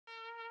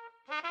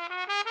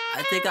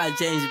I think I'm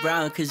James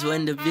Brown, cause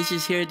when the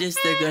bitches hear this,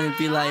 they're gonna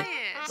be like,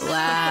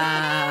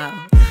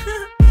 wow.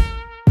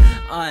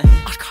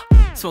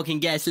 Smoking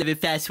gas, living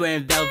fast,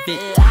 wearing velvet.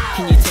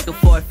 Can you take a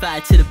 4 or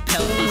 5 to the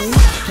pelvis?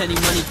 Plenty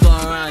money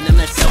going around, I'm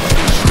not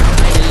selfish.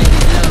 I the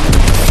ladies love me,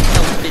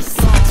 Elvis.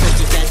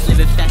 Smoking gas,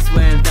 living fast,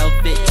 wearing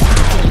velvet.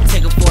 Can you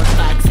take a 4 or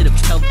 5 to the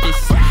pelvis?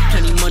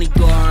 Plenty money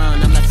going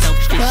around, I'm not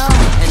selfish.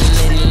 And the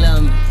ladies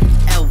love me,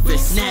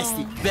 Elvis.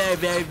 Nasty, very,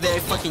 very, very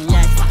fucking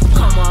nasty.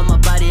 Come on my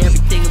body,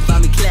 everything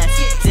about me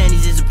classy.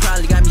 Zannies is a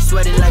probably got me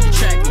sweating like a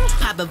track.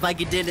 Hop a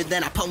Viking dinner,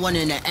 then I put one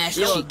in the ass.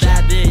 You a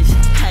bad bitch,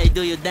 how you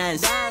do your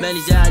dance? Many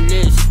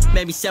lives,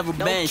 maybe several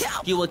bands.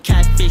 You a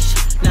catfish,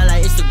 not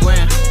like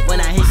Instagram.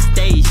 When I hit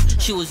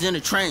stage, she was in a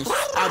trance.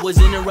 I was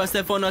in a rush,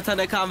 that for no time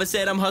to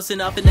conversate. I'm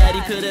hustling off an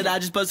addy pill that I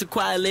just busted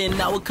quietly.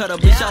 And I would cut a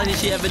bitch on if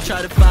she ever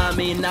try to find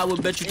me. And I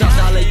would bet you talk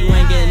all that you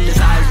ain't getting this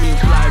high as me.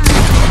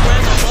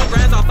 4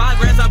 grand on 5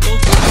 grand on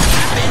both.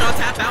 Tap in or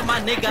tap out, my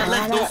nigga,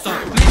 let's do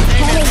something.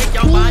 Make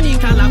your body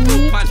kinda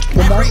fruit punch.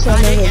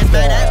 Everybody is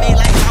mad at me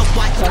like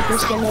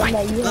so white.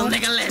 Little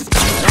nigga, let's go.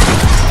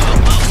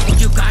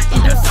 You got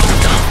in there so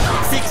dumb.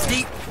 6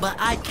 deep, but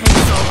I came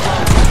so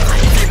low. I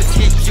ain't never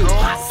hit you,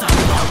 I so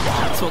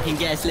low. Smoking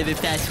gas, living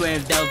fast,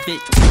 wearing velvet.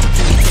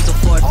 Can you take a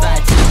 4 or 5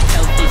 to the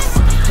pelvis?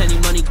 Plenty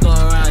money going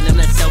around, I'm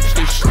not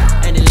selfish.